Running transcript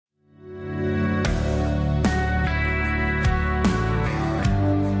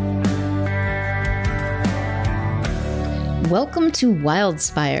Welcome to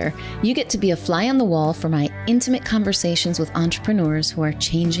Wildspire. You get to be a fly on the wall for my intimate conversations with entrepreneurs who are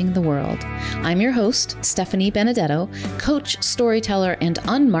changing the world. I'm your host, Stephanie Benedetto, coach, storyteller, and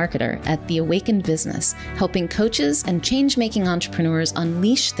unmarketer at The Awakened Business, helping coaches and change-making entrepreneurs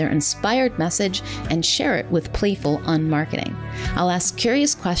unleash their inspired message and share it with playful unmarketing. I'll ask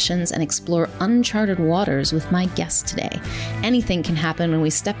curious questions and explore uncharted waters with my guest today. Anything can happen when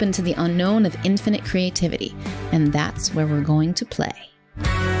we step into the unknown of infinite creativity, and that's where we're going to play.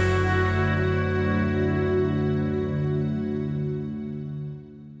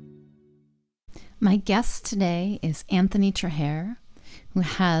 My guest today is Anthony Trahair, who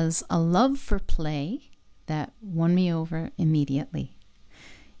has a love for play that won me over immediately.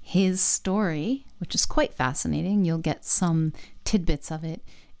 His story, which is quite fascinating, you'll get some tidbits of it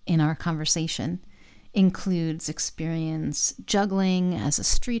in our conversation, includes experience juggling as a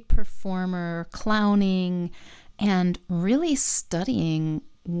street performer, clowning, and really studying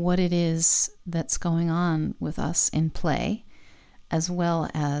what it is that's going on with us in play, as well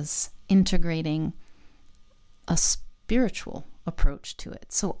as integrating a spiritual approach to it.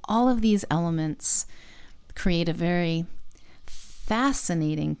 So all of these elements create a very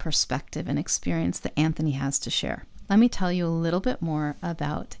fascinating perspective and experience that Anthony has to share. Let me tell you a little bit more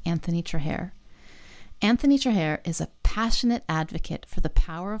about Anthony Trahair. Anthony Trahair is a passionate advocate for the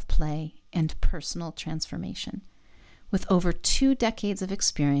power of play and personal transformation. With over 2 decades of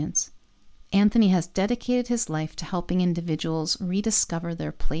experience, Anthony has dedicated his life to helping individuals rediscover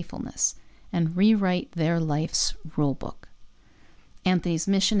their playfulness and rewrite their life's rulebook. Anthony's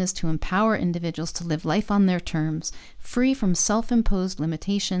mission is to empower individuals to live life on their terms, free from self-imposed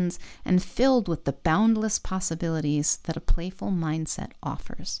limitations and filled with the boundless possibilities that a playful mindset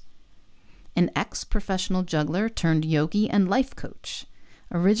offers. An ex-professional juggler turned yogi and life coach.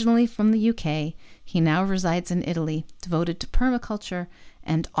 Originally from the UK, he now resides in Italy, devoted to permaculture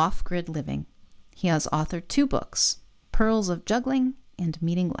and off-grid living. He has authored 2 books, Pearls of Juggling and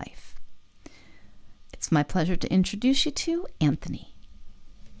Meeting Life. It's my pleasure to introduce you to Anthony.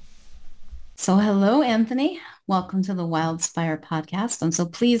 So hello, Anthony. Welcome to the Wildspire podcast. I'm so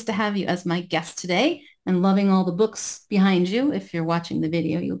pleased to have you as my guest today and loving all the books behind you. If you're watching the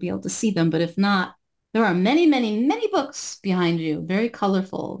video, you'll be able to see them. But if not, there are many, many, many books behind you. Very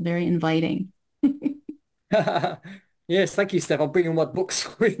colorful, very inviting. Yes, thank you, Steph. I'm bringing my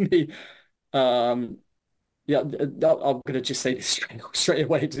books with me. Yeah, I'm gonna just say this straight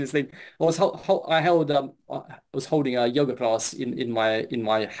away to this thing. I was holding a yoga class in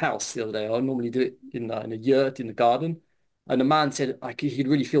my house the other day. I normally do it in a yurt in the garden, and the man said he could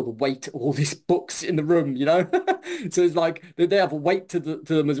really feel the weight of all these books in the room, you know. So it's like they have a weight to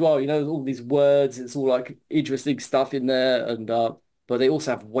them as well, you know. All these words, it's all like interesting stuff in there, and but they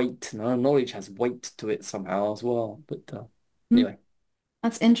also have weight. Knowledge has weight to it somehow as well. But anyway.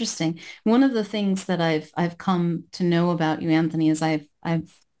 That's interesting. One of the things that I've come to know about you, Anthony, is I've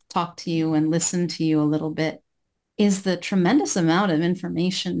talked to you and listened to you a little bit, is the tremendous amount of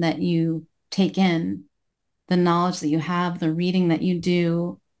information that you take in, the knowledge that you have, the reading that you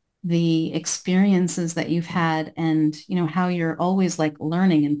do, the experiences that you've had, and how you're always like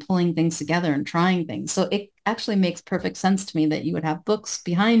learning and pulling things together and trying things. So it actually makes perfect sense to me that you would have books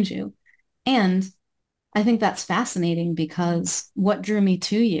behind you. And I think that's fascinating because what drew me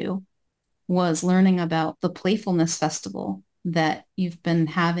to you was learning about the Playfulness Festival that you've been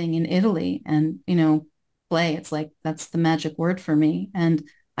having in Italy. And, play, it's like, that's the magic word for me. And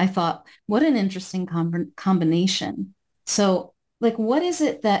I thought, what an interesting combination. So like, what has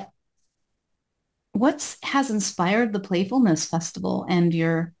inspired the Playfulness Festival and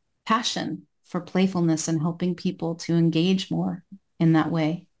your passion for playfulness and helping people to engage more in that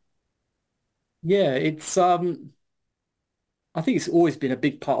way? Yeah, it's I think it's always been a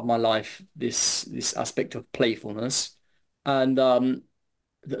big part of my life, this aspect of playfulness. And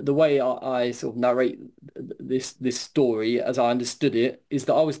the way I sort of narrate this story as I understood it is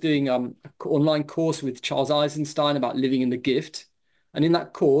that I was doing an online course with Charles Eisenstein about living in the gift. And in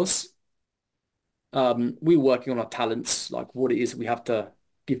that course, we were working on our talents, like what it is we have to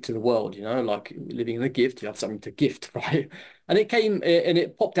give to the world, like living in the gift, you have something to gift, right? And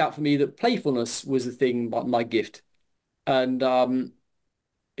it popped out for me that playfulness was the thing, my gift. And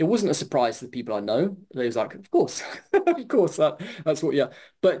it wasn't a surprise to the people I know. They was like, of course, of course, that's what, yeah.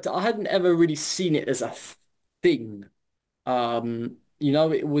 But I hadn't ever really seen it as a thing. I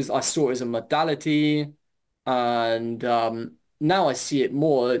saw it as a modality, and now I see it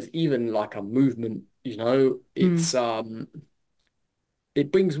more as even like a movement, it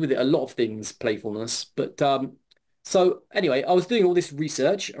brings with it a lot of things, playfulness. But So anyway, I was doing all this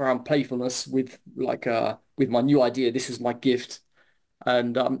research around playfulness with my new idea. This was my gift.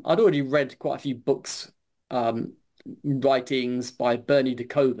 And I'd already read quite a few books, um, writings by Bernie de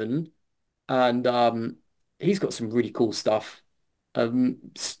Koven, and he's got some really cool stuff,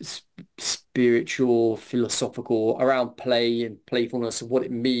 spiritual, philosophical around play and playfulness and what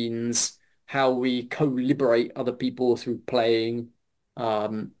it means, how we co-liberate other people through playing,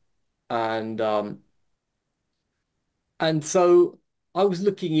 um, and and so I was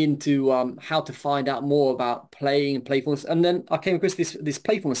looking into how to find out more about playing and playfulness. And then I came across this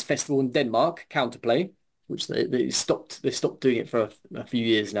Playfulness Festival in Denmark, Counterplay, which they stopped doing it for a few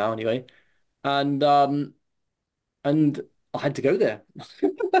years now anyway. And and I had to go there.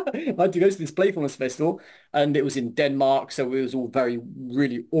 I had to go to this Playfulness Festival, and it was in Denmark, so it was all very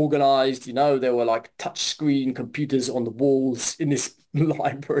really organized. There were like touch screen computers on the walls in this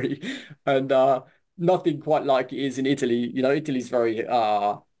library, and nothing quite like it is in Italy. Italy's very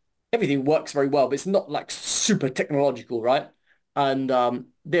everything works very well, but it's not like super technological, right? And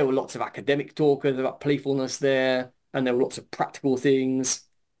there were lots of academic talkers about playfulness there, and there were lots of practical things,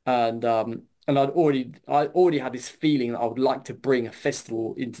 and I already had this feeling that I would like to bring a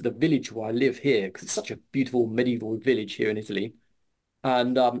festival into the village where I live here, because it's such a beautiful medieval village here in Italy.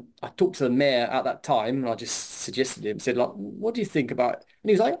 And I talked to the mayor at that time, and I just suggested him, said, like, what do you think about it? And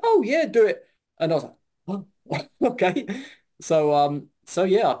he was like, oh yeah, do it. And I was like, oh, okay. So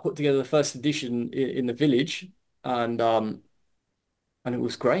yeah, I put together the first edition in the village, and and it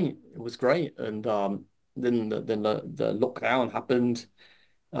was great. It was great. And then the lockdown happened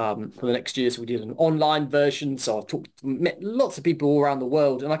for the next year. So we did an online version. So met lots of people all around the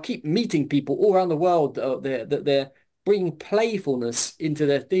world, and I keep meeting people all around the world that they're bringing playfulness into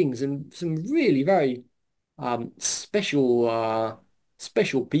their things, and some really very special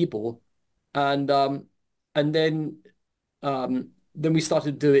people. And then we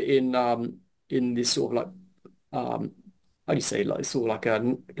started to do it in this sort of like how do you say, like sort of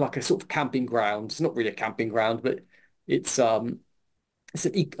like a sort of camping ground. It's not really a camping ground, but it's I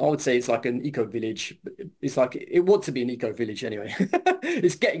would say it's like an eco village. It's like it wants to be an eco village anyway.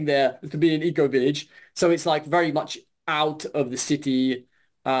 It's getting there to be an eco village. So it's like very much out of the city.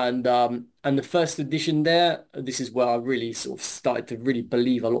 And the first edition there, this is where I really sort of started to really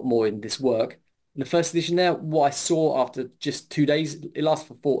believe a lot more in this work. In the first edition there, what I saw after just 2 days, it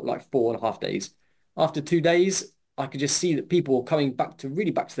lasted for 4.5 days. After 2 days, I could just see that people were coming back to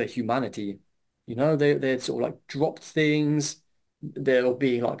their humanity. They'd sort of like dropped things. They'll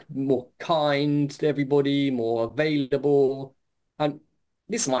be like more kind to everybody, more available. And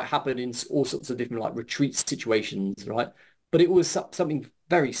this might happen in all sorts of different like retreat situations, right? But it was something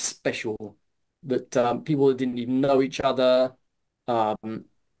very special that people that didn't even know each other um,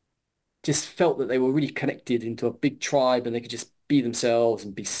 just felt that they were really connected into a big tribe, and they could just be themselves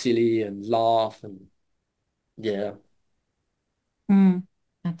and be silly and laugh. And yeah. Mm,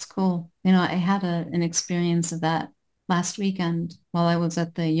 that's cool. I had an experience of that last weekend while I was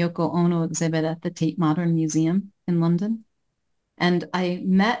at the Yoko Ono exhibit at the Tate Modern Museum in London. And I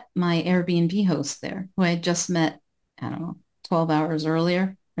met my Airbnb host there, who I had just met, I don't know, 12 hours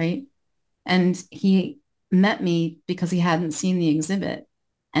earlier, right? And he met me because he hadn't seen the exhibit.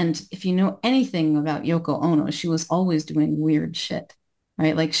 And if you know anything about Yoko Ono, she was always doing weird shit,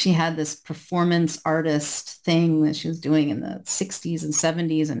 right? Like she had this performance artist thing that she was doing in the 60s and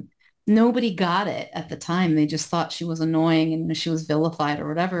 70s, and nobody got it at the time. They just thought she was annoying and she was vilified or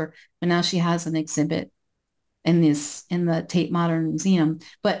whatever. But now she has an exhibit in the Tate Modern Museum.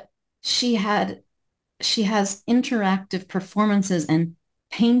 But she has interactive performances and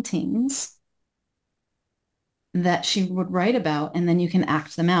paintings that she would write about, and then you can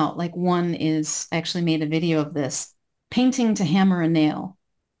act them out. Like one is, I actually made a video of this, painting to hammer a nail.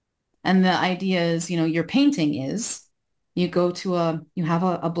 And the idea is, your painting is you have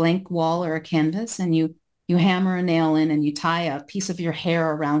a blank wall or a canvas, and you hammer a nail in, and you tie a piece of your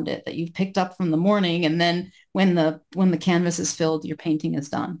hair around it that you've picked up from the morning. And then when the canvas is filled, your painting is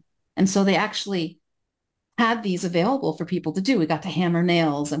done. And so they actually had these available for people to do. We got to hammer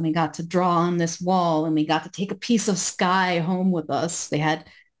nails, and we got to draw on this wall, and we got to take a piece of sky home with us. They had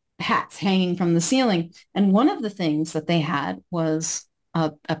hats hanging from the ceiling. And one of the things that they had was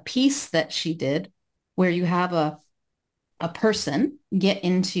a piece that she did where you have a person get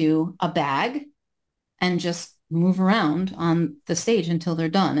into a bag and just move around on the stage until they're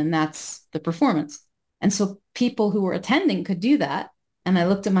done. And that's the performance. And so people who were attending could do that. And I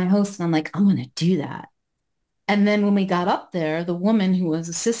looked at my host and I'm like, I'm going to do that. And then when we got up there, the woman who was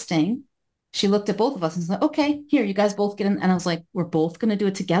assisting, she looked at both of us and said, okay, here, you guys both get in. And I was like, we're both going to do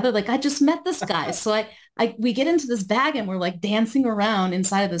it together. Like, I just met this guy. So I we get into this bag and we're like dancing around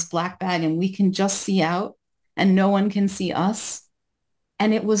inside of this black bag and we can just see out and no one can see us.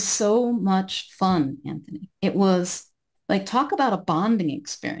 And it was so much fun, Anthony. It was like, talk about a bonding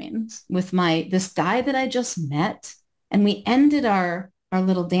experience with this guy that I just met. And we ended our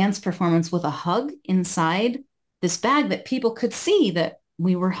little dance performance with a hug inside this bag that people could see that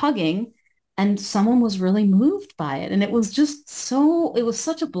we were hugging. And someone was really moved by it. And it was just it was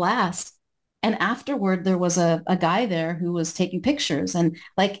such a blast. And afterward, there was a guy there who was taking pictures and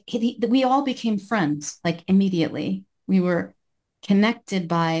like we all became friends, like immediately. We were connected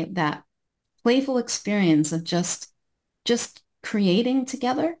by that playful experience of just creating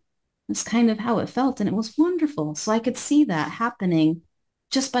together. That's kind of how it felt. And it was wonderful. So I could see that happening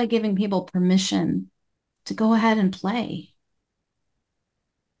just by giving people permission to go ahead and play.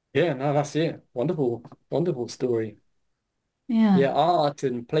 Yeah, no, that's it. Wonderful, wonderful story. Yeah. Yeah, art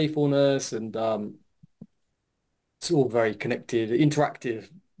and playfulness and it's all very connected, interactive.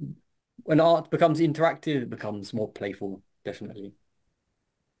 When art becomes interactive, it becomes more playful, definitely.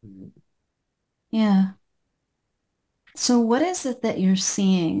 Mm. Yeah. So what is it that you're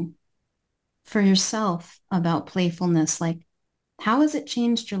seeing for yourself about playfulness? Like, how has it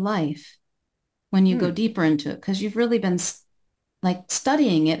changed your life when you go Hmm. deeper into it? Because you've really been like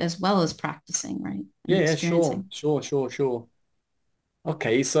studying it as well as practicing, right? And Yeah, sure, experiencing. sure, sure, sure.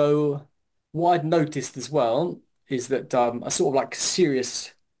 Okay, so what I'd noticed as well is that a sort of like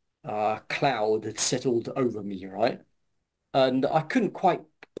serious cloud had settled over me, right? And I couldn't quite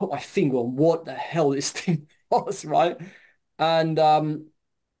put my finger on what the hell this thing was, right? And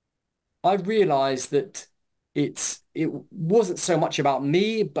I realized that it wasn't so much about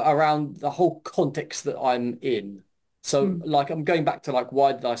me, but around the whole context that I'm in. So Mm. like I'm going back to like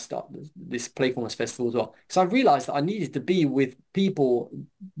why did I start this Playfulness Festival as well? So I realized that I needed to be with people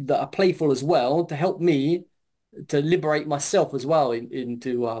that are playful as well to help me to liberate myself as well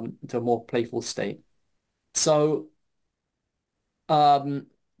into a more playful state. So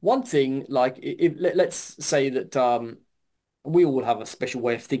one thing like if let's say that we all have a special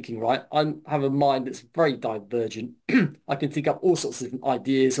way of thinking, right? I have a mind that's very divergent. I can think up all sorts of different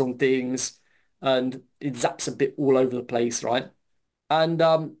ideas on things, and it zaps a bit all over the place, right? And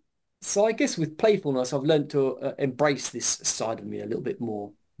so I guess with playfulness, I've learned to embrace this side of me a little bit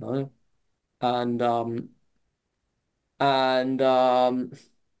more, you know? And and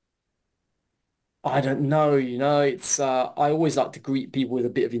I don't know, it's I always like to greet people with a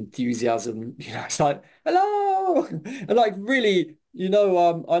bit of enthusiasm, it's like, hello, and like really, and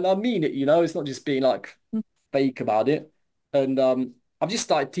I mean it, it's not just being like fake about it. And I've just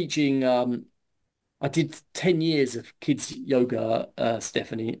started teaching I did 10 years of kids yoga,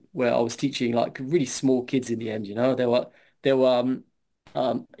 Stephanie, where I was teaching like really small kids in the end, they were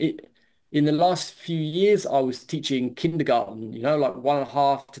in the last few years I was teaching kindergarten, like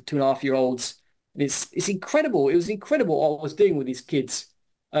 1.5 to 2.5 year olds. And it's incredible. It was incredible what I was doing with these kids.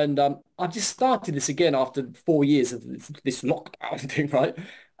 And I've just started this again after 4 years of this lockdown thing, right?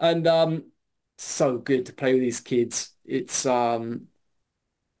 And so good to play with these kids. It's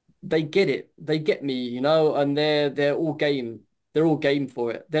they get it. They get me, and they're all game. They're all game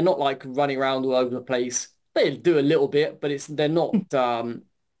for it. They're not like running around all over the place. They do a little bit, but they're not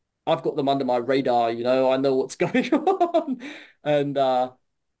I've got them under my radar, I know what's going on. And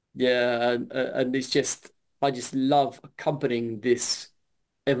yeah, and it's just I just love accompanying this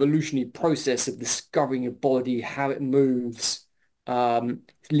evolutionary process of discovering your body, how it moves,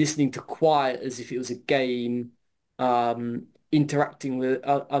 listening to quiet as if it was a game, interacting with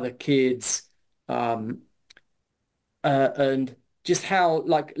other kids, um, and just how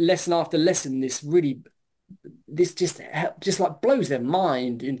like lesson after lesson, this just like blows their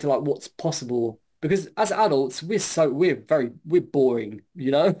mind into like what's possible. Because as adults, we're boring,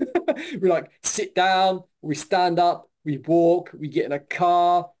 We like sit down, we stand up, we walk, we get in a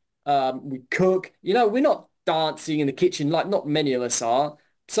car, we cook. We're not dancing in the kitchen like not many of us are.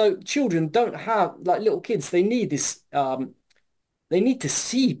 So children don't have like little kids. They need this. They need to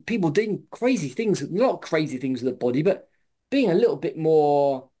see people doing crazy things, not crazy things with the body, but being a little bit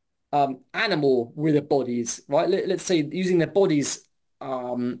more animal with their bodies, right? Let's say using their bodies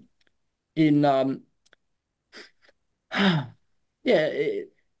in yeah,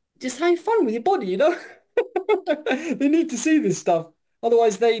 just having fun with your body. They need to see this stuff.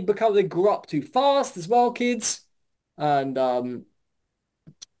 Otherwise, they grow up too fast as well, kids. And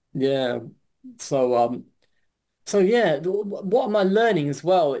yeah, so yeah, what am I learning as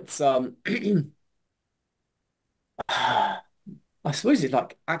well? It's I suppose it's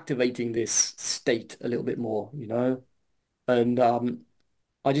like activating this state a little bit more, And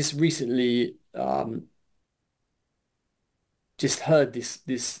I just recently just heard this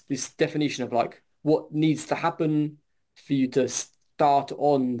definition of like what needs to happen for you to start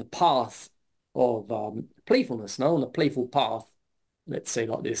on the path of playfulness, no, on a playful path, let's say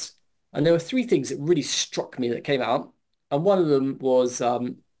like this. And there were three things that really struck me that came out. And one of them was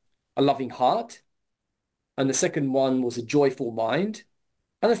a loving heart. And the second one was a joyful mind.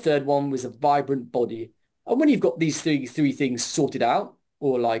 And the third one was a vibrant body. And when you've got these three things sorted out,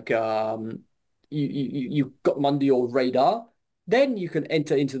 or like you've got them under your radar, then you can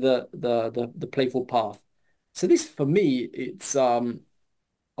enter into the playful path. So this for me, it's I'm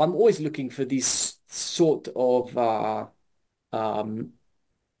always looking for these sort of um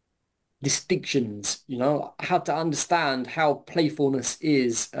distinctions, you know, how to understand how playfulness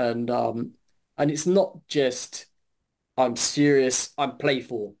is, and it's not just I'm serious, I'm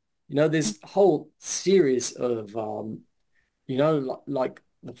playful. You know, there's a whole series of you know, like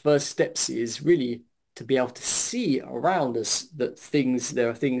the first steps is really to be able to see around us that there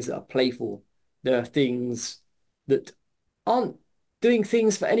are things that are playful. There are things that aren't doing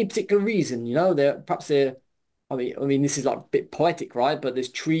things for any particular reason. You know, I mean, this is like a bit poetic, right? But there's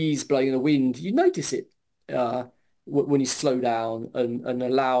trees blowing in the wind. You notice it uh, when you slow down and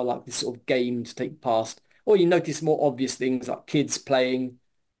allow like this sort of game to take past. Or you notice more obvious things like kids playing,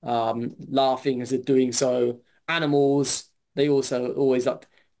 laughing as they're doing so. Animals, they also always like,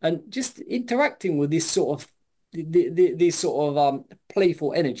 and just interacting with this sort of these sort of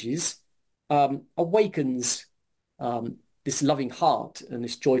playful energies awakens this loving heart and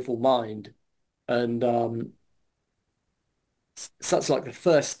this joyful mind. And so that's like the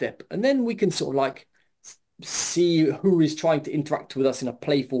first step. And then we can sort of like see who is trying to interact with us in a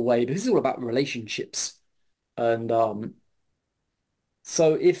playful way. But this is all about relationships. And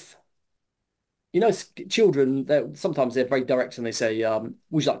so if, you know, children, sometimes they're very direct and they say,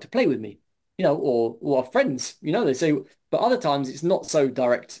 would you like to play with me? You know, or our friends, you know, they say, but other times it's not so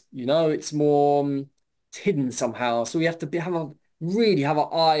direct, you know, it's more it's hidden somehow. So we have to really have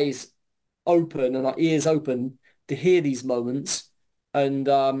our eyes open and our ears open to hear these moments and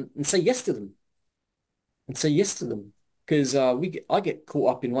say yes to them and say yes to them because I get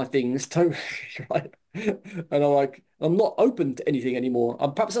caught up in my things totally right and I'm not open to anything anymore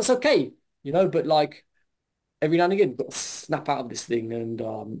and perhaps that's okay, you know, but like every now and again got to snap out of this thing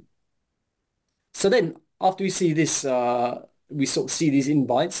and so then after we see this we sort of see these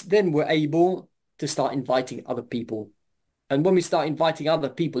invites, then we're able to start inviting other people. And when we start inviting other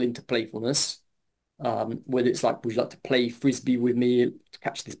people into playfulness, whether it's like, would you like to play frisbee with me to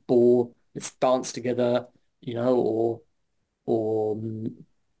catch this ball? Let's dance together, you know, or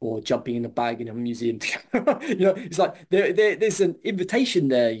or jumping in a bag in a museum together. You know, it's like there's an invitation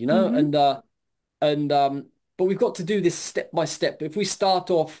there, you know, Mm-hmm. and but we've got to do this step by step. If we start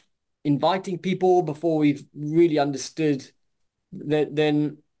off inviting people before we've really understood,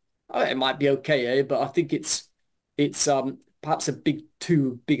 then oh, it might be okay, eh? But I think it's perhaps a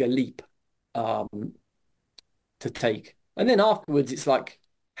too big a leap. Um, to take. And then afterwards, it's like,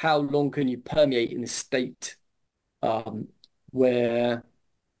 how long can you permeate in this state um, where,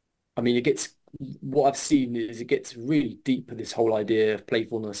 I mean, what I've seen is it gets really deep in this whole idea of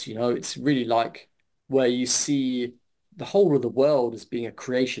playfulness, you know, it's really like where you see the whole of the world as being a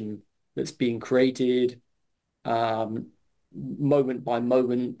creation that's being created um, moment by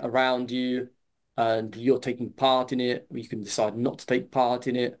moment around you, and you're taking part in it. You can decide not to take part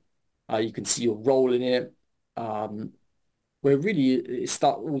in it. You can see your role in it. Um, where really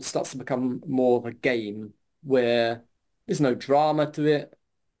all starts to become more of a game where there's no drama to it.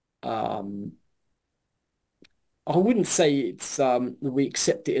 Um, I wouldn't say it's we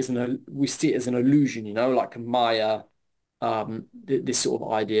accept it as we see it as an illusion, you know, like a Maya, this sort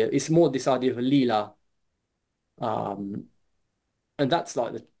of idea. It's more this idea of a Leela, um, and that's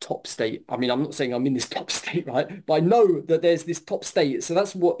like the top state. I mean, I'm not saying I'm in this top state, right? But I know that there's this top state. So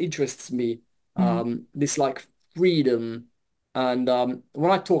that's what interests me. Mm-hmm. This like freedom. And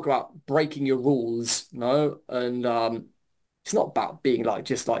when I talk about breaking your rules, you know, and it's not about being like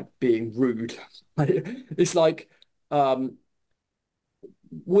just like being rude. It's like um,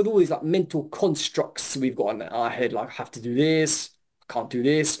 with all these like mental constructs we've got in our head, like I have to do this, I can't do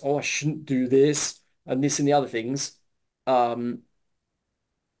this, or I shouldn't do this, and this and the other things. Um,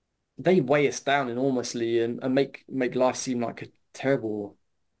 they weigh us down enormously and make life seem like a terrible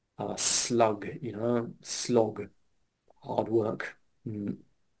slog, hard work. Mm.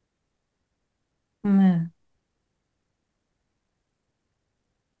 Yeah.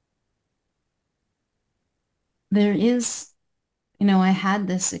 There is, I had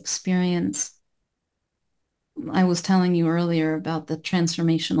this experience. I was telling you earlier about the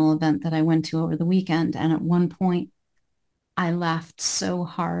transformational event that I went to over the weekend. And at one point, I laughed so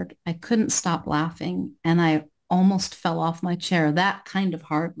hard. I couldn't stop laughing and I almost fell off my chair, that kind of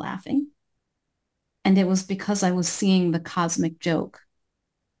hard laughing. And it was because I was seeing the cosmic joke.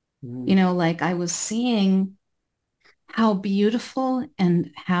 You Mm. know, like I was seeing how beautiful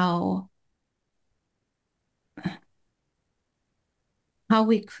and how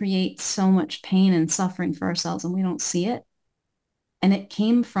we create so much pain and suffering for ourselves and we don't see it. And it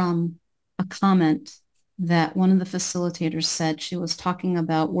came from a comment that one of the facilitators said. She was talking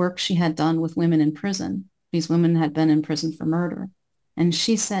about work she had done with women in prison. These women had been in prison for murder. And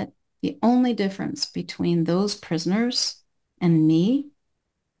she said, the only difference between those prisoners and me,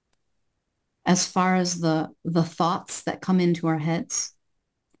 as far as the thoughts that come into our heads,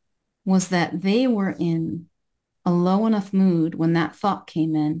 was that they were in a low enough mood when that thought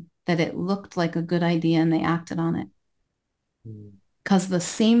came in that it looked like a good idea and they acted on it. Mm. Because the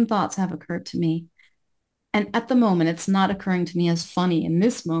same thoughts have occurred to me. And at the moment, it's not occurring to me as funny in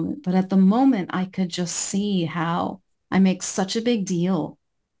this moment, but at the moment, I could just see how I make such a big deal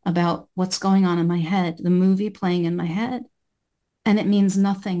about what's going on in my head, the movie playing in my head. And it means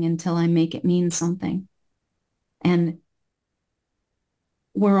nothing until I make it mean something. And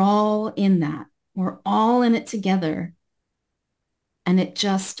we're all in that. We're all in it together. And it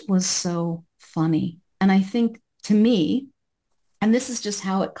just was so funny. And I think to me, and this is just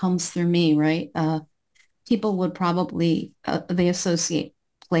how it comes through me, right? People would probably, they associate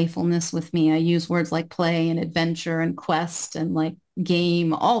playfulness with me. I use words like play and adventure and quest and like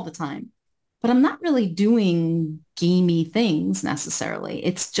game all the time. But I'm not really doing gamey things necessarily.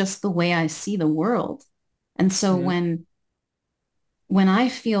 It's just the way I see the world. And so Mm. when I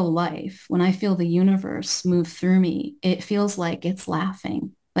feel life, when I feel the universe move through me, it feels like it's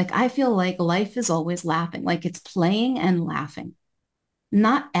laughing. Like I feel like life is always laughing, like it's playing and laughing,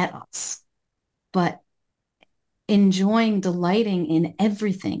 not at us, but enjoying, delighting in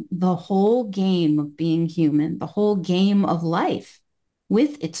everything, the whole game of being human, the whole game of life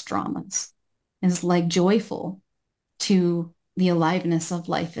with its dramas is like joyful to the aliveness of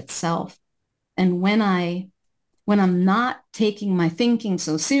life itself. And when I'm not taking my thinking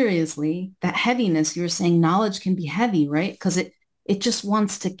so seriously, that heaviness, you were saying knowledge can be heavy, right? Because it just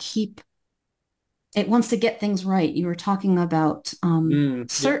wants to keep, it wants to get things right. You were talking about Mm. Yeah.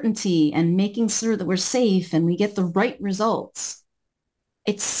 certainty and making sure that we're safe and we get the right results.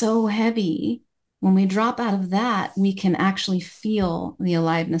 It's so heavy. When we drop out of that, we can actually feel the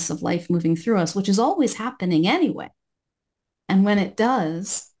aliveness of life moving through us, which is always happening anyway. And when it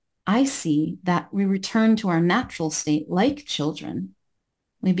does, I see that we return to our natural state like children.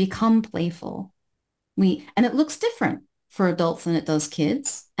 We become playful. And it looks different for adults than it does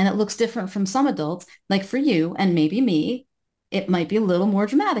kids. And it looks different from some adults, like for you and maybe me, it might be a little more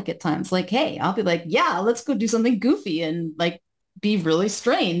dramatic at times. Like, hey, I'll be like, yeah, let's go do something goofy and like be really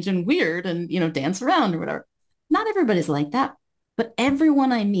strange and weird and, dance around or whatever. Not everybody's like that, but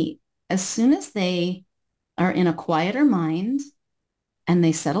everyone I meet, as soon as they are in a quieter mind and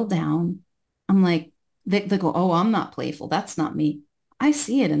they settle down, I'm like, they go, oh, I'm not playful. That's not me. I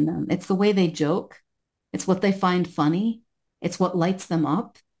see it in them. It's the way they joke. It's what they find funny. It's what lights them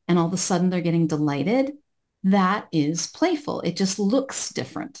up. And all of a sudden they're getting delighted. That is playful. It just looks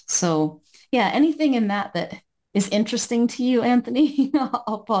different. So yeah, anything in that is interesting to you, Anthony,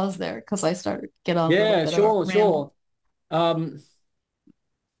 I'll pause there because I started to get on a little Yeah, bit of a sure, ramble. sure. Um,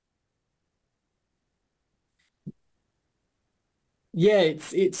 yeah,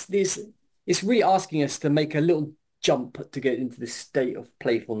 it's this it's really asking us to make a little jump to get into this state of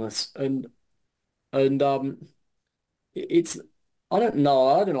playfulness and it's I don't know,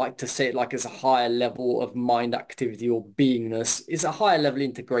 I don't like to say it like it's a higher level of mind activity or beingness. It's a higher level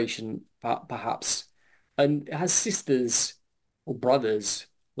integration, perhaps. And it has sisters or brothers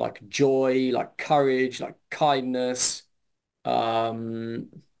like joy, like courage, like kindness. Um,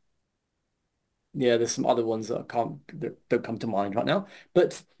 yeah, there's some other ones that don't come to mind right now.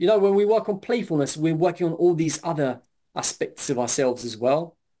 But when we work on playfulness, we're working on all these other aspects of ourselves as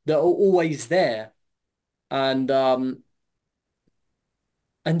well that are always there. And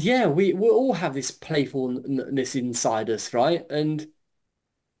and yeah, we all have this playfulness inside us, right? And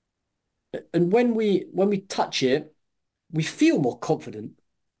when we touch it, we feel more confident.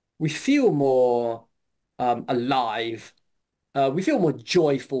 We feel more alive. We feel more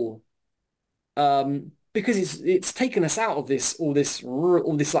joyful. Because it's taken us out of all this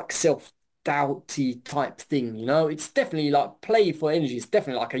like self-doubty type thing, It's definitely like playful energy. It's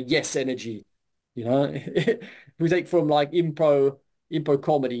definitely like a yes energy, you know. If we take from like impro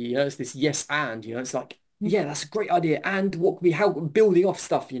comedy, it's this yes and, it's like, yeah, that's a great idea. And what can we help building off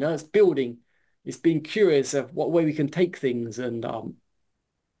stuff, it's building. it's being curious of what way we can take things, and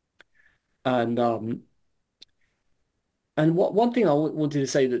what one thing I wanted to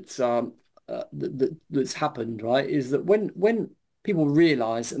say that's happened, right, is that when people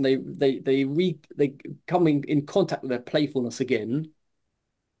realize and they come in contact with their playfulness again,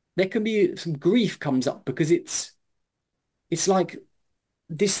 there can be some grief comes up because it's like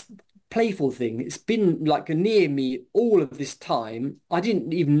this playful thing. It's been like near me all of this time. I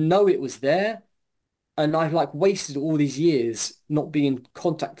didn't even know it was there, and I've like wasted all these years not being in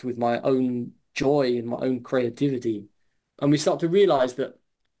contact with my own joy and my own creativity. And we start to realize that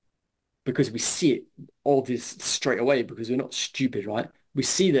because we see it all this straight away, because we're not stupid, right? We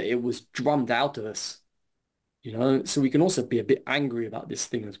see that it was drummed out of us, so we can also be a bit angry about this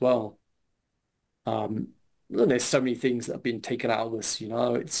thing as well. And there's so many things that have been taken out of us.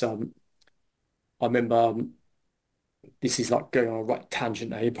 I remember, this is like going on a right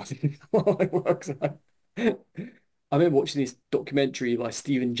tangent here, but it works. I remember watching this documentary by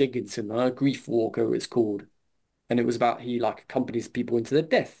Stephen Jenkinson, Grief Walker it's called. And it was about he like accompanies people into their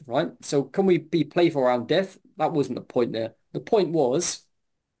death, right? So can we be playful around death? That wasn't the point there. The point was,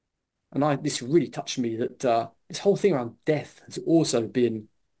 and this really touched me, that this whole thing around death has also been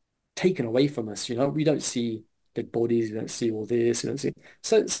taken away from us. We don't see dead bodies, we don't see all this, we don't see.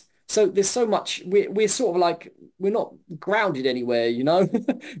 So there's so much. We're sort of like we're not grounded anywhere.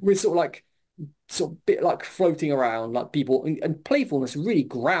 We're sort of bit like floating around like people, and playfulness really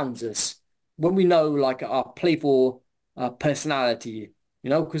grounds us when we know like our playful personality.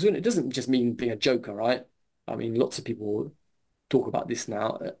 Because it doesn't just mean being a joker, right? I mean, lots of people talk about this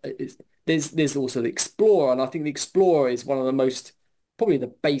now. There's also the explorer, and I think the explorer is one of the most, probably the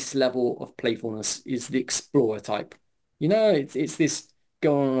base level of playfulness is the explorer type. It's this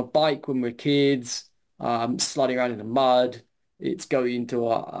going on a bike when we're kids, sliding around in the mud. It's going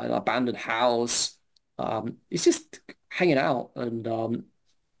into an abandoned house. It's just hanging out, and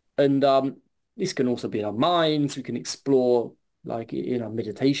this can also be in our minds. We can explore like in our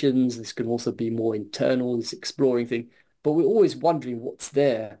meditations. This can also be more internal, this exploring thing. But we're always wondering what's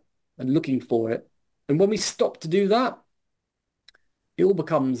there and looking for it. And when we stop to do that, it all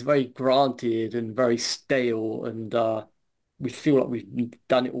becomes very granted and very stale, and we feel like we've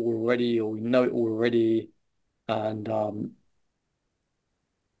done it all already, or we know it all already. And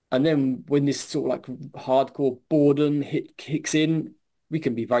then when this sort of like hardcore boredom kicks in, we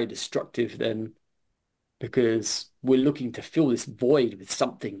can be very destructive then, because we're looking to fill this void with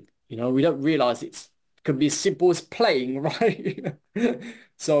something. We don't realize it can be as simple as playing, right?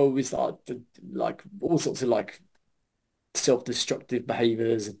 So we start to like all sorts of like self-destructive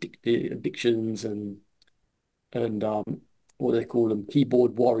behaviors, addictions, and what do they call them,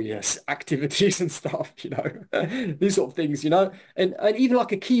 keyboard warriors activities and stuff. These sort of things. And even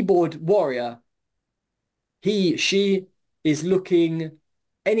like a keyboard warrior, she is looking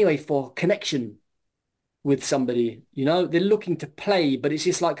anyway for connection with somebody. They're looking to play, but it's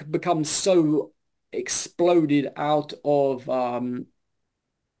just like becomes so exploded out of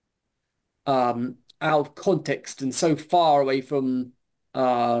context, and so far away from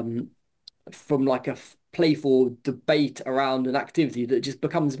like a playful debate around an activity, that just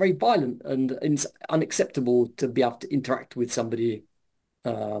becomes very violent, and it's unacceptable to be able to interact with somebody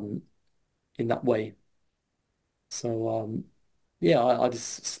um, in that way. So yeah, I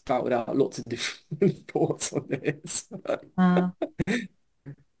just spouted out lots of different thoughts on this. Uh,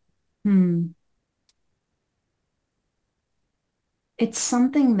 hmm. It's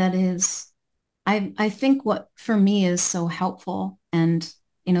something that is, I think what for me is so helpful, and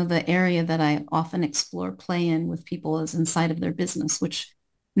the area that I often explore play in with people is inside of their business, which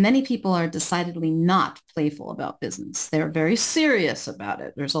many people are decidedly not playful about business. They're very serious about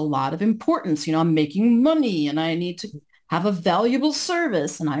it. There's a lot of importance. I'm making money and I need to have a valuable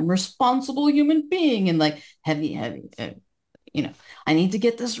service and I'm a responsible human being, and like heavy, heavy, I need to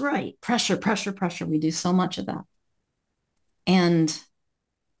get this right. Pressure, pressure, pressure. We do so much of that. And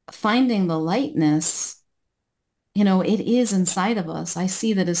finding the lightness, it is inside of us. I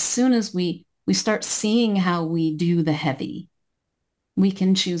see that as soon as we start seeing how we do the heavy, we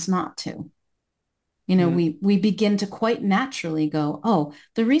can choose not to. We begin to quite naturally go, oh,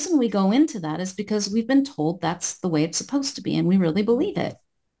 the reason we go into that is because we've been told that's the way it's supposed to be, and we really believe it.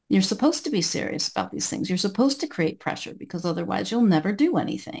 You're supposed to be serious about these things. You're supposed to create pressure, because otherwise you'll never do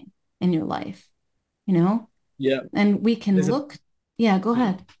anything in your life, Yeah, And we can there's a look, yeah, go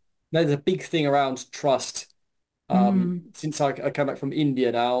ahead. there's a big thing around trust. Mm, Since I came back from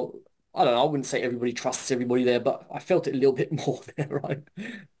India now, I don't know, I wouldn't say everybody trusts everybody there, but I felt it a little bit more there, right? A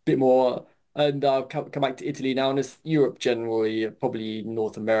bit more. and come back to Italy now, and it's Europe generally, probably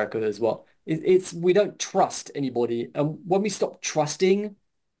North America as well. It's we don't trust anybody, and when we stop trusting,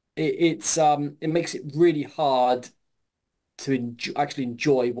 it makes it really hard to actually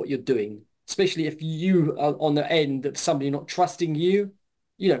enjoy what you're doing, especially if you are on the end of somebody not trusting you.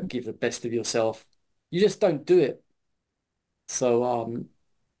 You don't give the best of yourself. You just don't do it. So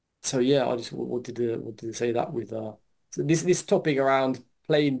so yeah, I just wanted to say that with so this topic around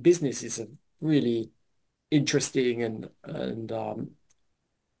playing business is a really interesting and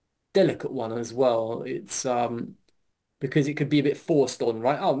delicate one as well. It's because it could be a bit forced on,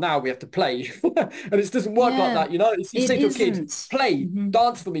 right? Oh, now we have to play, and it doesn't work like Yeah, that, you know. It's, you it say to a kid, isn't. "Play, Hmm.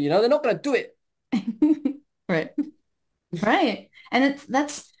 dance for me," you know, they're not going to do it. Right. Right. And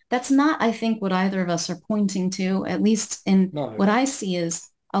that's not, I think, what either of us are pointing to, at least in No, what I see is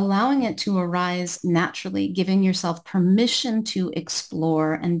allowing it to arise naturally, giving yourself permission to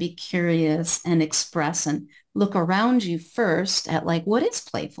explore and be curious and express and look around you first at like, what is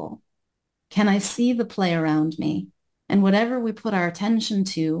playful? Can I see the play around me? And whatever we put our attention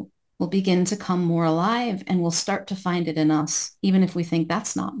to will begin to come more alive and we'll start to find it in us, even if we think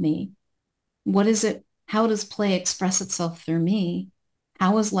that's not me. What is it? How does play express itself through me?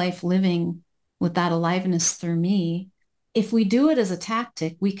 How is life living with that aliveness through me? If we do it as a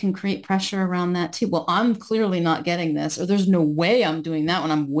tactic, we can create pressure around that too. Well, I'm clearly not getting this, or there's no way I'm doing that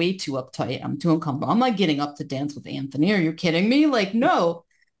when I'm way too uptight. I'm too uncomfortable. I'm not getting up to dance with Anthony. Are you kidding me? Like, no.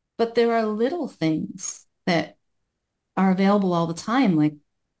 But there are little things that are available all the time. Like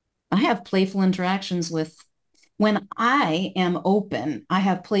I have playful interactions with when I am open, I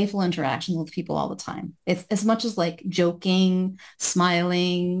have playful interactions with people all the time. It's as much as like joking,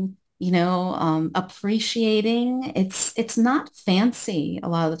 smiling, appreciating. It's not fancy a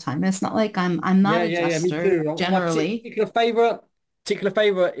lot of the time. It's not like I'm not yeah, a yeah, yeah, me jester too. My generally. particular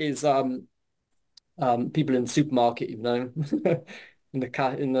favorite is people in the supermarket, you know, in the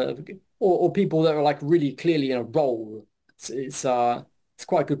cat in the or people that are like really clearly in a role. It's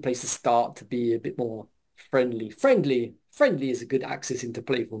quite a good place to start to be a bit more friendly. Friendly is a good access into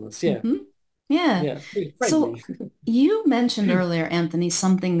playfulness. Yeah, Hmm. Yeah. yeah, really So friendly. you mentioned earlier, Anthony,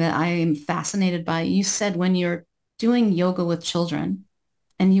 something that I am fascinated by. You said when you're doing yoga with children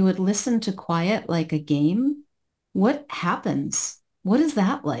and you would listen to quiet like a game, what happens? What is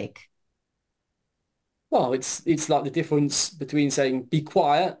that like? Well, it's like the difference between saying be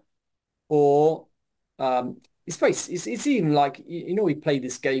quiet or it's even like you know we play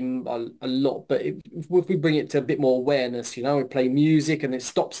this game a lot, but if we bring it to a bit more awareness, you know, we play music and it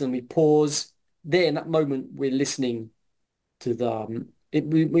stops and we pause. There in that moment, we're listening to the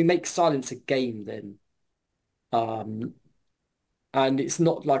we make silence a game then, um, and it's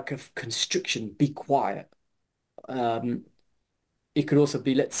not like a constriction. Be quiet. Um, it could also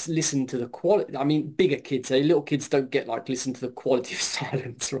be let's listen to the quality. I mean, bigger kids, little kids don't get like listen to the quality of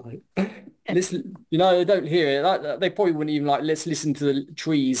silence, right? Listen, you know, they don't hear it. They probably wouldn't even like let's listen to the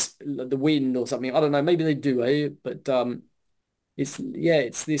trees, the wind or something. I don't know. Maybe they do, eh? But it's yeah,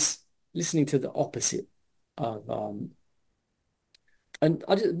 it's this listening to the opposite of and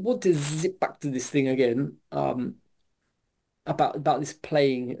I just want to zip back to this thing again about this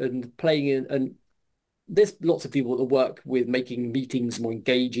playing and there's lots of people that work with making meetings more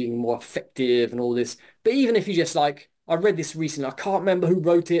engaging, more effective, and all this. But even if you just like, I read this recently. I can't remember who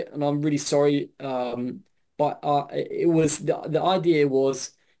wrote it, and I'm really sorry. But it was the idea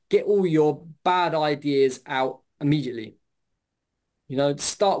was get all your bad ideas out immediately. You know,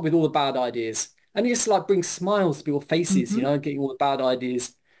 start with all the bad ideas, and it just like brings smiles to people's faces. You Hmm. know, getting all the bad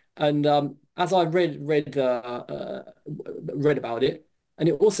ideas. And as I read about it, and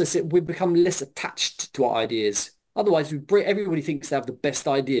it also said we become less attached to our ideas. Otherwise, everybody thinks they have the best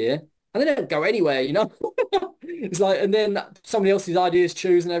idea, and they don't go anywhere. You know, it's like, and then somebody else's ideas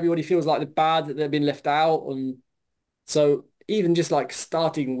choose, and everybody feels like they're bad that they've been left out. And so, even just like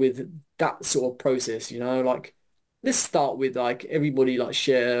starting with that sort of process, you know, like let's start with like everybody like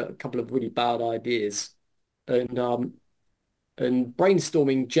share a couple of really bad ideas, and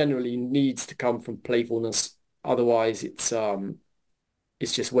brainstorming generally needs to come from playfulness. Otherwise, it's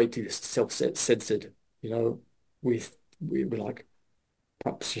just way too self-censored, you know. We're like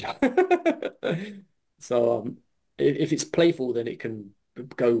perhaps, you know. So if it's playful, then it can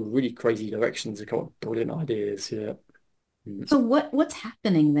go really crazy directions and come up with brilliant ideas. Yeah. Mm. So what's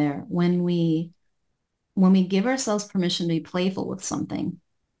happening there when we give ourselves permission to be playful with something?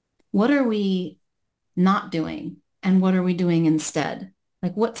 What are we not doing and what are we doing instead?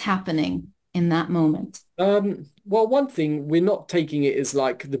 Like what's happening in that moment? Well, one thing, we're not taking it as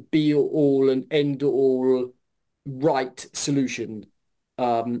like the be all and end all right solution.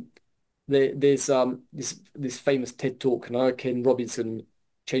 Um, there's this famous TED talk, Ken Robinson,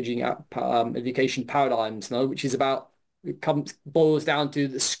 changing up education paradigms, which is about, it comes boils down to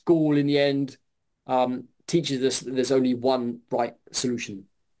the school in the end teaches us that there's only one right solution.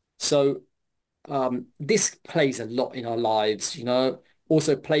 So this plays a lot in our lives,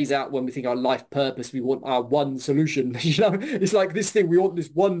 also plays out when we think our life purpose, we want our one solution, it's like this thing, we want this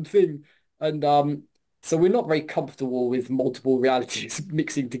one thing. And so we're not very comfortable with multiple realities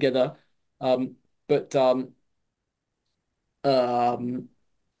mixing together. But um,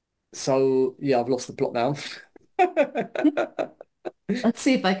 so yeah, I've lost the plot now. Let's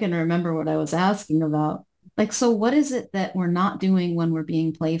see if I can remember what I was asking about. Like, so what is it that we're not doing when we're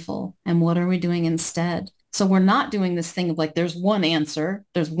being playful? And what are we doing instead? So we're not doing this thing of like, there's one answer,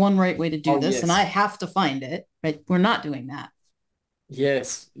 there's one right way to do Oh this, and I yes, have to find it, right? We're not doing that.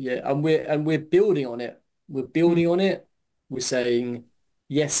 yes, yeah, and we're building on it. We're Mm. building on it. We're saying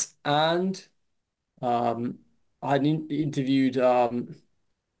yes, and um, I interviewed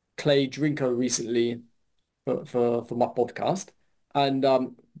Clay Drinko recently for my podcast, and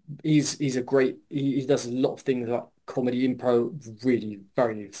he's a great he does a lot of things like comedy, improv, really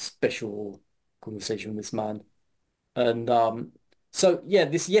very special conversation with this man. And so yeah,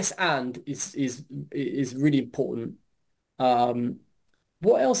 this yes and is really important. Um,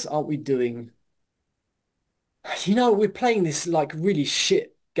 what else aren't we doing? We're playing this like really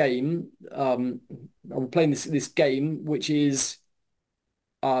shit game. I'm playing this game which is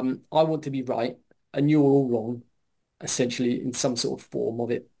I want to be right and you're all wrong, essentially in some sort of form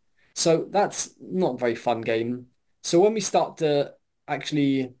of it. So that's not a very fun game. So when we start to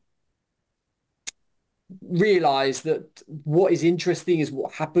actually realize that what is interesting is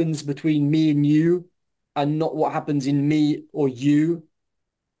what happens between me and you and not what happens in me or you,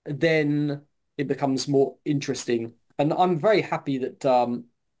 then it becomes more interesting. And I'm very happy that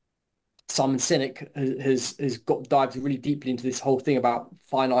Simon Sinek has got dived really deeply into this whole thing about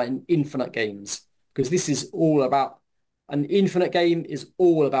finite and infinite games, because this is all about an infinite game is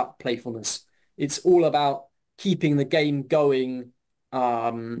all about playfulness. It's all about keeping the game going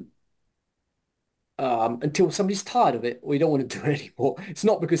um, until somebody's tired of it or you don't want to do it anymore. It's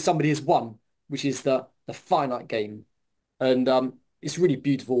not because somebody has won, which is the finite game. And it's really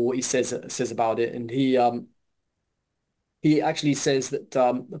beautiful what he says about it. And he actually says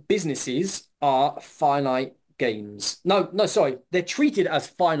that businesses are finite games. No, no, sorry. They're treated as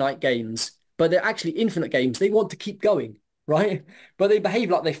finite games, but they're actually infinite games. They want to keep going, right? But they behave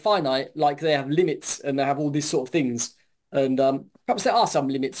like they're finite, like they have limits and they have all these sort of things. And perhaps there are some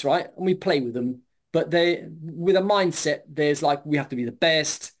limits, right? And we play with them. But they, with a mindset, there's like, we have to be the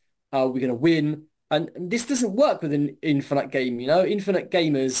best. We're going to win. And this doesn't work with an infinite game, Infinite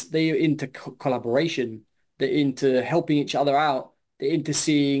gamers, they're into collaboration. They're into helping each other out. They're into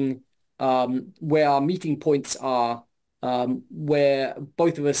seeing where our meeting points are, where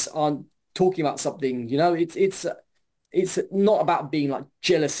both of us aren't talking about something. It's not about being like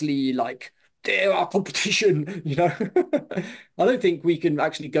jealously like they're our competition. I don't think we can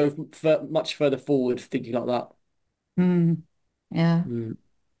actually go much further forward thinking like that. Mm. Yeah. Mm.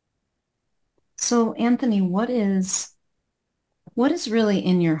 So Anthony, what is really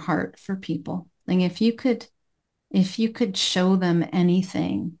in your heart for people? Like if you could show them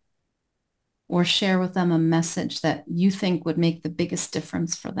anything or share with them a message that you think would make the biggest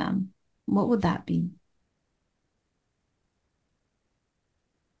difference for them, what would that be?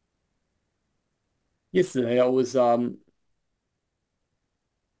 Yesterday I was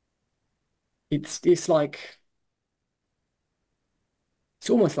it's like it's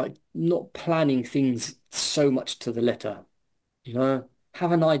almost like not planning things so much to the letter,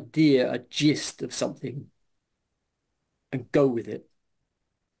 have an idea, a gist of something and go with it.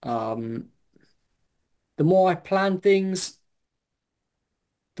 Um, the more I plan things,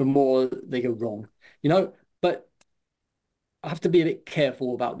 the more they go wrong, but I have to be a bit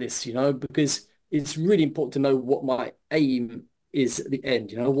careful about this, because it's really important to know what my aim is at the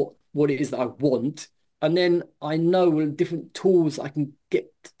end, what it is that I want. And then I know with different tools I can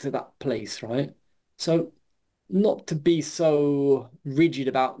get to that place, right? So not to be so rigid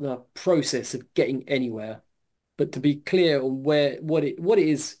about the process of getting anywhere, but to be clear on where what it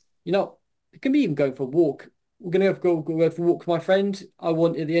is. It can be even going for a walk. We're gonna go for a walk with my friend. I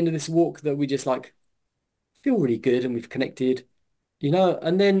want at the end of this walk that we just like feel really good and we've connected,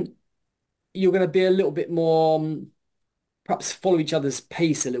 and then you're gonna be a little bit more perhaps follow each other's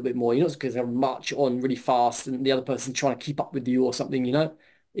pace a little bit more. You're not because they march on really fast and the other person trying to keep up with you or something,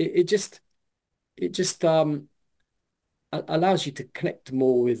 it just allows you to connect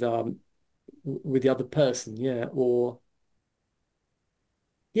more with the other person, yeah, or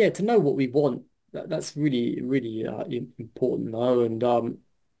yeah, to know what we want. That's really, really important, though.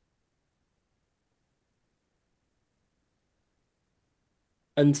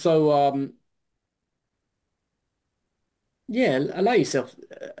 And so yeah, allow yourself,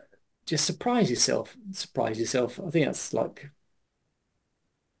 just surprise yourself, surprise yourself. I think that's like,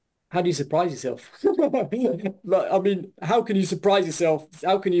 how do you surprise yourself? Like, I mean, how can you surprise yourself?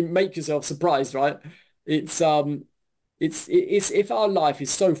 How can you make yourself surprised, right? It's it's if our life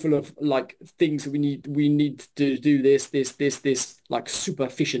is so full of like things that we need to do this like super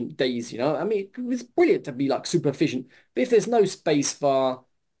efficient days, you know. I mean, it's brilliant to be like super efficient, but if there's no space for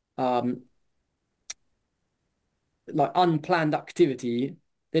um like unplanned activity,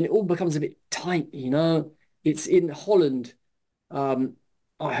 then it all becomes a bit tight, you know. It's in Holland. Um,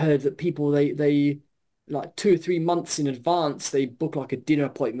 I heard that people they like 2 or 3 months in advance they book like a dinner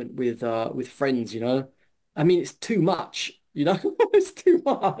appointment with friends, you know. I mean, it's too much, you know. It's too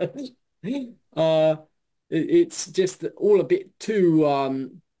much. Uh, it's just all a bit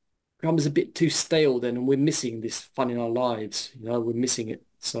too becomes a bit too stale then, and we're missing this fun in our lives, you know. We're missing it.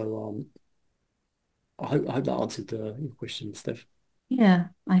 So I hope that answered your question, Steph. Yeah,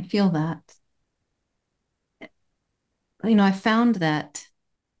 I feel that. I found that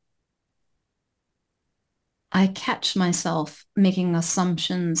I catch myself making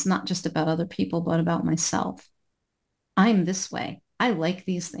assumptions, not just about other people, but about myself. I'm this way. I like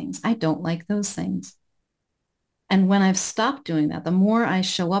these things. I don't like those things. And when I've stopped doing that, the more I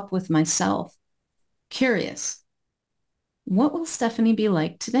show up with myself, curious, what will Stephanie be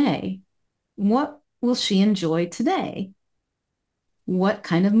like today? What will she enjoy today? What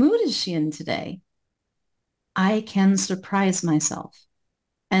kind of mood is she in today? I can surprise myself.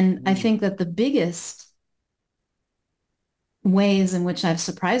 And I Mm. think that the biggest ways in which I've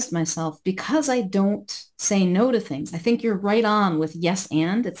surprised myself because I don't say no to things. I think you're right on with yes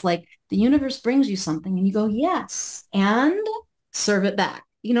and. It's like the universe brings you something and you go, yes, and serve it back.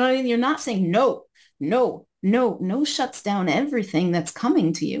 You know what I mean? You're not saying no, no, no, no shuts down everything that's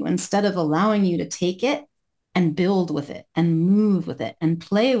coming to you instead of allowing you to take it and build with it and move with it and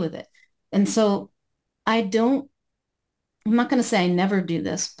play with it. And so I don't, I'm not going to say I never do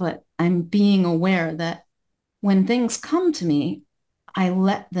this, but I'm being aware that when things come to me, I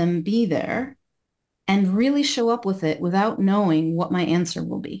let them be there and really show up with it without knowing what my answer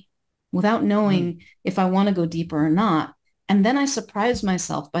will be, without Mm. knowing if I want to go deeper or not. And then I surprise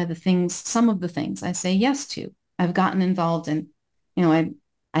myself by the things, some of the things I say yes to. I've gotten involved in, you know,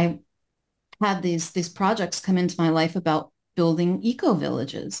 I had these projects come into my life about building eco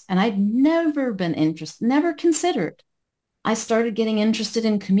villages, and I'd never been interested, never considered. I started getting interested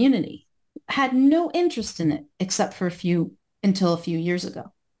in community, had no interest in it except for until a few years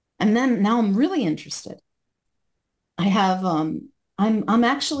ago. And then now I'm really interested. I have I'm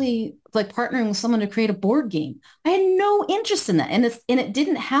actually like partnering with someone to create a board game. I had no interest in that. And it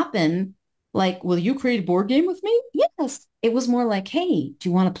didn't happen like, will you create a board game with me? Yes. It was more like, hey, do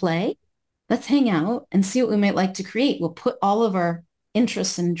you want to play? Let's hang out and see what we might like to create. We'll put all of our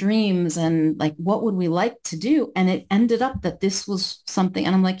interests and dreams and like what would we like to do? And it ended up that this was something.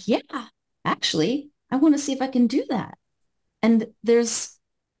 And I'm like, yeah, actually, I want to see if I can do that. And there's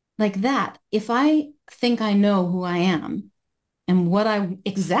like that. If I think I know who I am and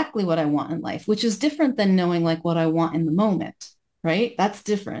exactly what I want in life, which is different than knowing like what I want in the moment, right? That's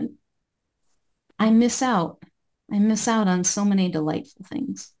different. I miss out. I miss out on so many delightful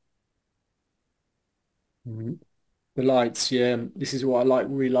things. Mm. The lights, yeah. This is what I like,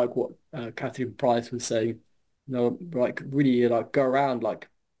 really like what Catherine Price was saying. You know, like really like go around like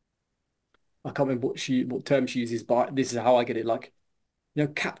I can't remember what term she uses, but this is how I get it. Like, you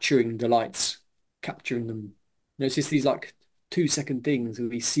know, capturing the lights, capturing them. You know, it's just these like 2 second things where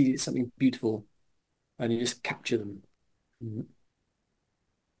we see something beautiful and you just capture them. Mm.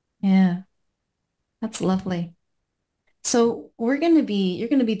 Yeah, that's lovely. So you're going to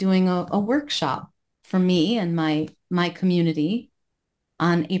be doing a workshop for me and my community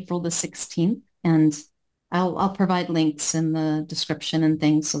on April the 16th. And I'll provide links in the description and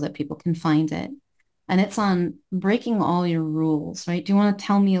things so that people can find it. And it's on breaking all your rules, right? Do you want to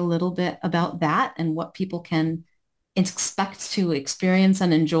tell me a little bit about that and what people can expect to experience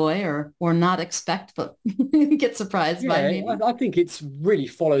and enjoy or not expect, but get surprised by Yeah, maybe? I think it's really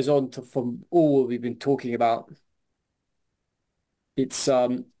follows on to from all we've been talking about. It's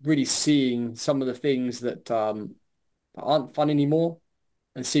really seeing some of the things that aren't fun anymore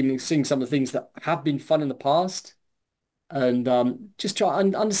and seeing some of the things that have been fun in the past and just try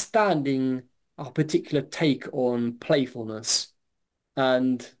and understanding our particular take on playfulness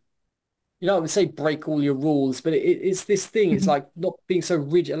and I would say break all your rules, but it's this thing. It's like not being so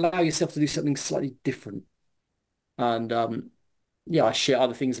rigid. Allow yourself to do something slightly different. And yeah, I share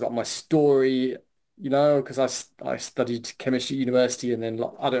other things about my story, because I studied chemistry at university, and then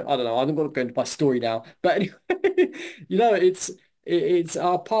like, I don't know. I'm not going to my story now, but anyway, it's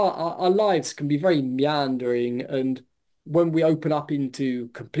our part. Our lives can be very meandering, and when we open up into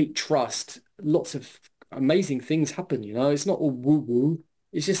complete trust, lots of amazing things happen. It's not all woo woo.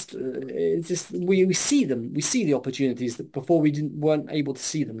 It's just we see them. We see the opportunities that before weren't able to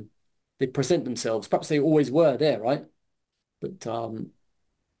see them. They present themselves. Perhaps they always were there, right? But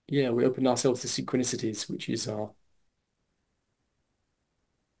yeah, we open ourselves to synchronicities, which is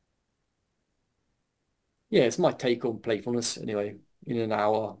yeah, it's my take on playfulness anyway, in an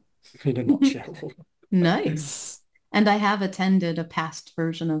hour, in a nutshell. Nice. And I have attended a past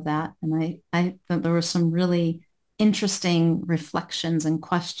version of that, and I thought there were some really interesting reflections and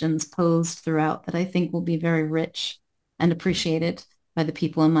questions posed throughout that I think will be very rich and appreciated by the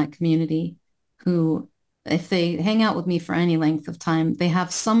people in my community who, if they hang out with me for any length of time, they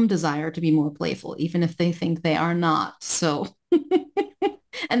have some desire to be more playful, even if they think they are not. So,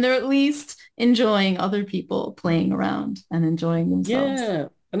 and they're at least enjoying other people playing around and enjoying themselves. Yeah,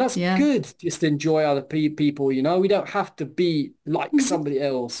 and that's Yeah. good. Just enjoy other people, We don't have to be like somebody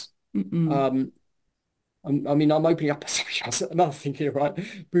else. Mm-mm. Um, I mean, I'm opening up another thing here, right?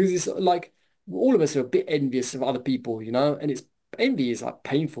 Because it's like all of us are a bit envious of other people, and it's envy is like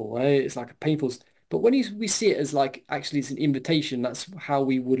painful, right? It's like a painful, but when we see it as like actually it's an invitation, that's how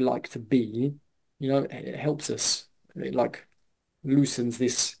we would like to be, it helps us. It like loosens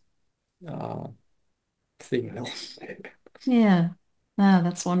this uh thing a little bit. Yeah. Ah,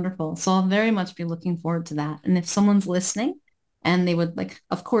 that's wonderful. So I'll very much be looking forward to that. And if someone's listening and they would like,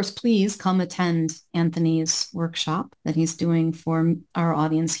 of course, please come attend Anthony's workshop that he's doing for our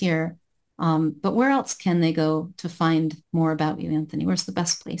audience here. But where else can they go to find more about you, Anthony? Where's the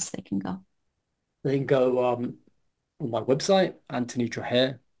best place they can go? They can go on my website,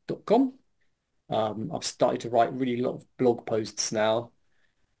 anthonytrahair.com. I've started to write really a lot of blog posts now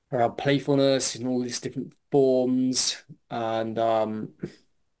around playfulness in all these different forms, and I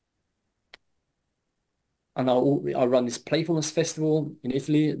run this Playfulness Festival in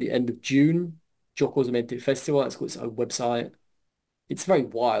Italy at the end of June. Gioco's Festival. It's got its own website. It's very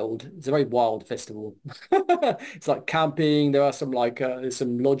wild. It's a very wild festival. It's like camping. There are some there's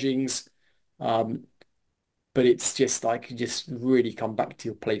some lodgings, um, but it's just like you just really come back to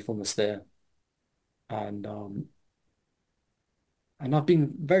your playfulness there, and I've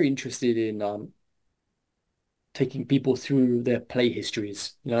been very interested in taking people through their play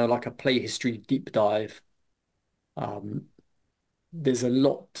histories. Like a play history deep dive. Um, there's a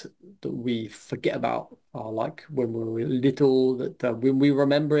lot that we forget about, like when we were little, that when we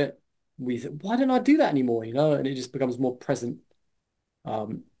remember it, we think, why don't I do that anymore? And it just becomes more present.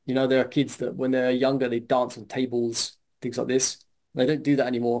 There are kids that when they're younger, they dance on tables, things like this. They don't do that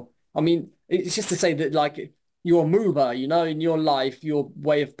anymore. I mean, it's just to say that like you're a mover, in your life, your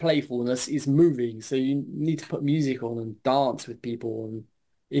way of playfulness is moving. So you need to put music on and dance with people. And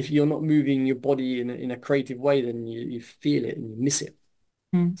if you're not moving your body in a creative way, then you feel it and you miss it.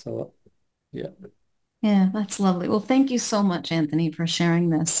 Hmm. So, yeah. Yeah, that's lovely. Well, thank you so much, Anthony, for sharing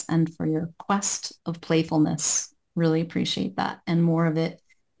this and for your quest of playfulness. Really appreciate that. And more of it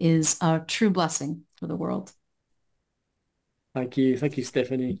is a true blessing for the world. Thank you. Thank you,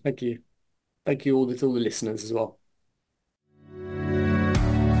 Stephanie. Thank you. Thank you all the listeners as well.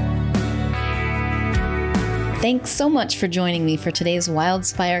 Thanks so much for joining me for today's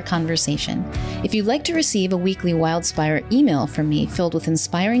Wildspire conversation. If you'd like to receive a weekly Wildspire email from me filled with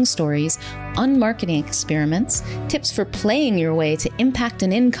inspiring stories, unmarketing experiments, tips for playing your way to impact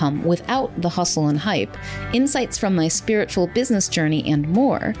and income without the hustle and hype, insights from my spiritual business journey, and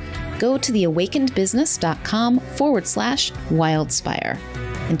more, go to theawakenedbusiness.com/wildspire.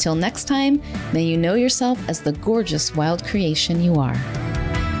 Until next time, may you know yourself as the gorgeous wild creation you are.